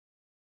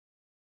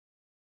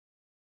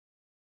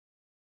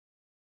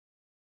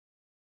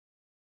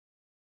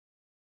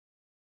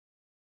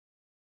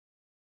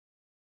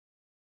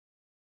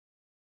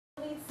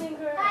Lead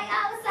singer.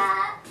 Hi, what's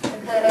up?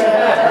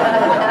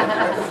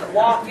 Just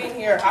walk in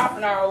here half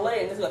an hour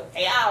late and just go,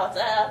 hey, what's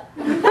up?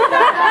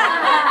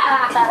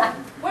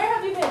 Where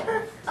have you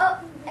been? Oh,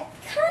 I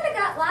kind of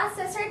got lost,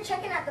 so I started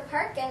checking out the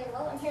park, and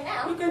well, I'm here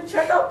now. You can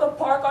check out the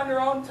park on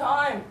your own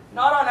time,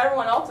 not on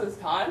everyone else's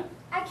time.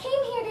 I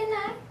came here, didn't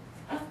I?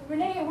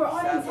 Renee, we're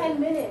on in 10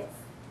 minutes.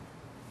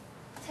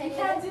 10 You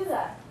can't minutes. do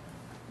that.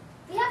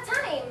 We have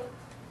time.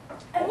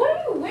 And what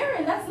are you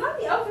wearing? That's not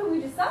the outfit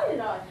we decided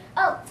on.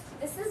 Oh,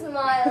 this is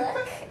my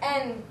look,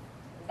 and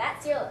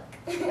that's your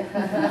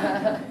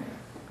look.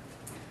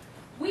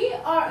 We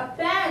are a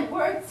band.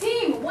 We're a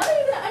team. When are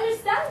you going to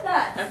understand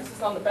that?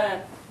 Emphasis on the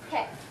band.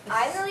 Okay,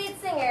 I'm the lead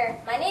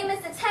singer. My name is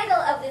the title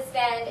of this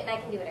band, and I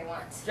can do what I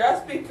want.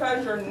 Just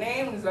because your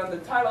name is on the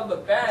title of the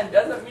band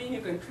doesn't mean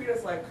you can treat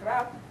us like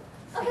crap.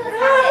 Okay, let's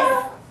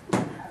try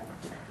this.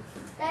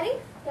 Ready?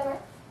 Go.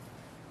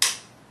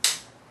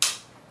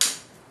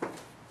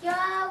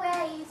 You're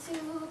way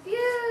too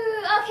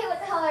beautiful. Okay, what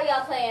the hell are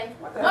y'all playing?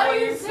 What the hell are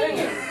you singing?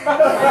 Okay,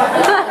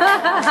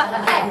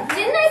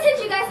 didn't I send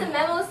you guys a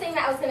memo saying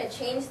that I was going to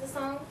change the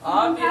song?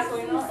 Obviously You have to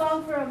sing a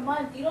song for a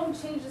month. You don't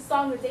change the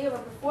song the day of a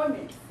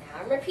performance.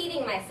 Now I'm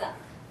repeating myself.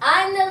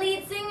 I'm the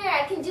lead singer.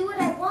 I can do what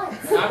I want.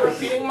 I'm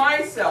repeating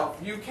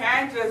myself. You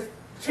can't just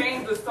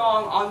change the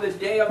song on the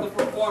day of the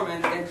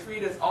performance and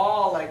treat us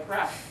all like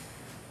crap.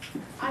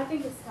 I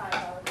think it's time,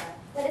 Malachi.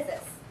 What is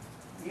this?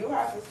 You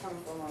have this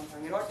coming for a long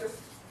time. You know what?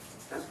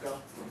 Just go.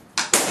 I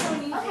don't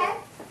need Okay, you.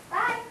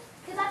 bye.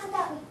 Good luck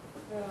without me.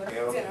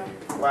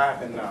 What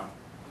happened now?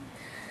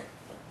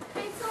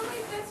 They told me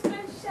this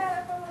friend shut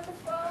up on the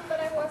phone, but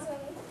I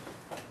wasn't.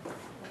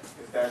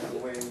 Is that the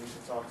way you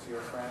should talk to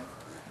your friend?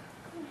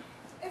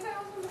 If I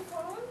was on the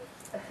phone?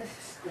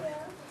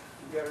 Yeah.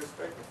 You gotta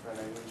respect your friend.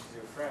 I mean, she's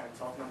your friend.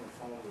 Talking on the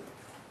phone with.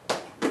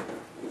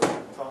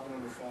 Talking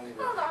on the phone with.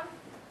 Hold on.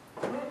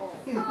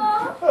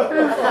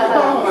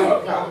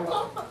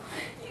 Oh.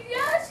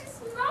 Yeah, she's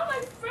not my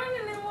friend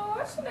anymore.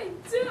 What should I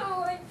do?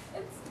 Like,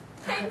 it's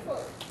painful.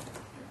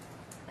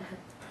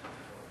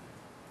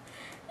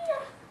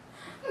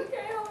 Yeah.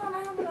 Okay, hold on. I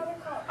have another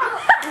call.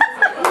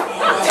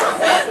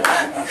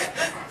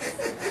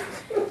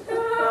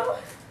 Hello?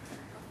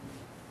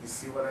 You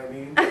see what I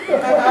mean? Give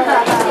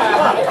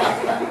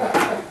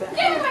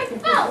me my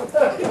phone!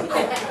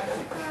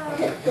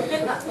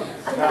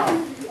 Now,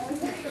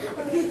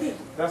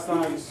 that's not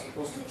how you're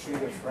supposed to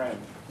treat a friend,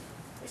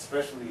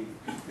 especially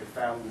your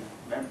family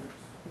members.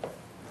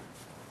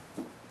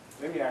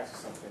 Let me ask you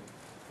something.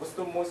 What's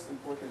the most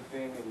important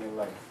thing in your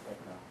life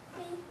right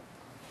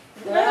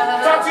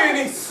now? Talk to your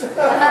niece! All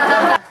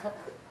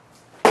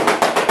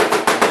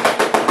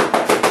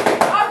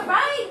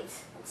right!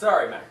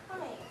 Sorry, man.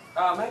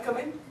 Hi. May I come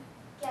in?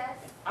 Yes.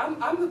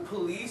 I'm the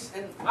police,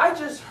 and I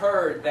just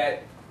heard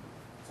that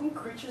some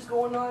creatures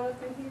going on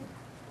up in here.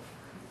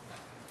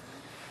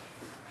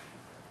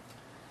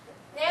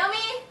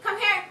 Naomi, come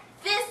here.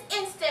 This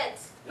instant.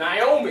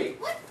 Naomi!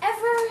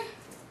 Whatever.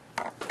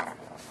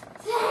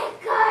 Get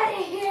out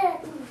of here.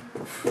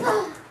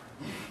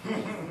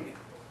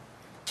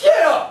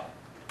 Get up!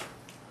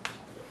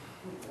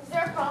 Is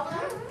there a problem?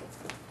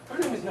 Her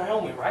name is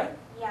Naomi, right?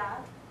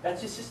 Yeah.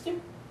 That's your sister?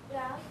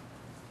 Yeah.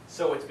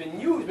 So it's been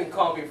you who's been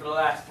calling me for the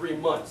last 3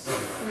 months.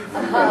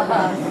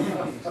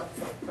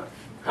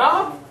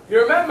 Huh?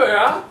 You remember,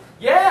 huh?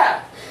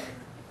 Yeah!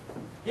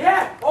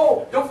 Yeah!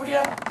 Oh, don't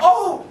forget.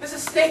 Oh, there's a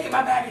snake in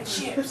my bag of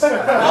chips.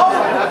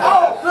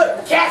 Oh,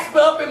 look, Casper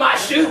up in my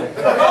shoe.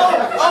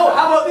 Oh,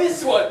 how about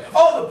this one?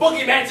 Oh, the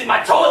boogeyman's in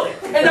my toilet.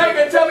 And now you're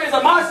gonna tell me there's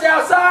a monster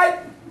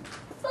outside?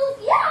 Well,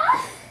 yeah.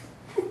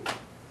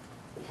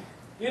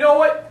 You know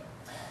what?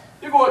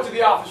 You're going to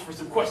the office for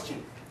some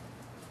questioning.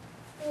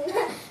 No,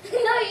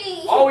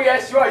 you. Oh,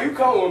 yes, you are. You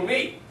come with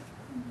me.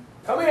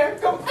 Come here.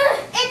 Come.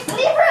 It's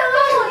leave her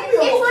alone.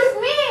 It was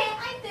me.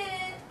 I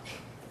did.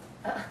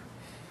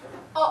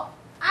 Oh,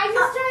 I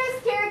just trying to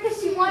scare her because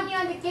she won you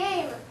on the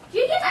game.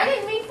 You just. I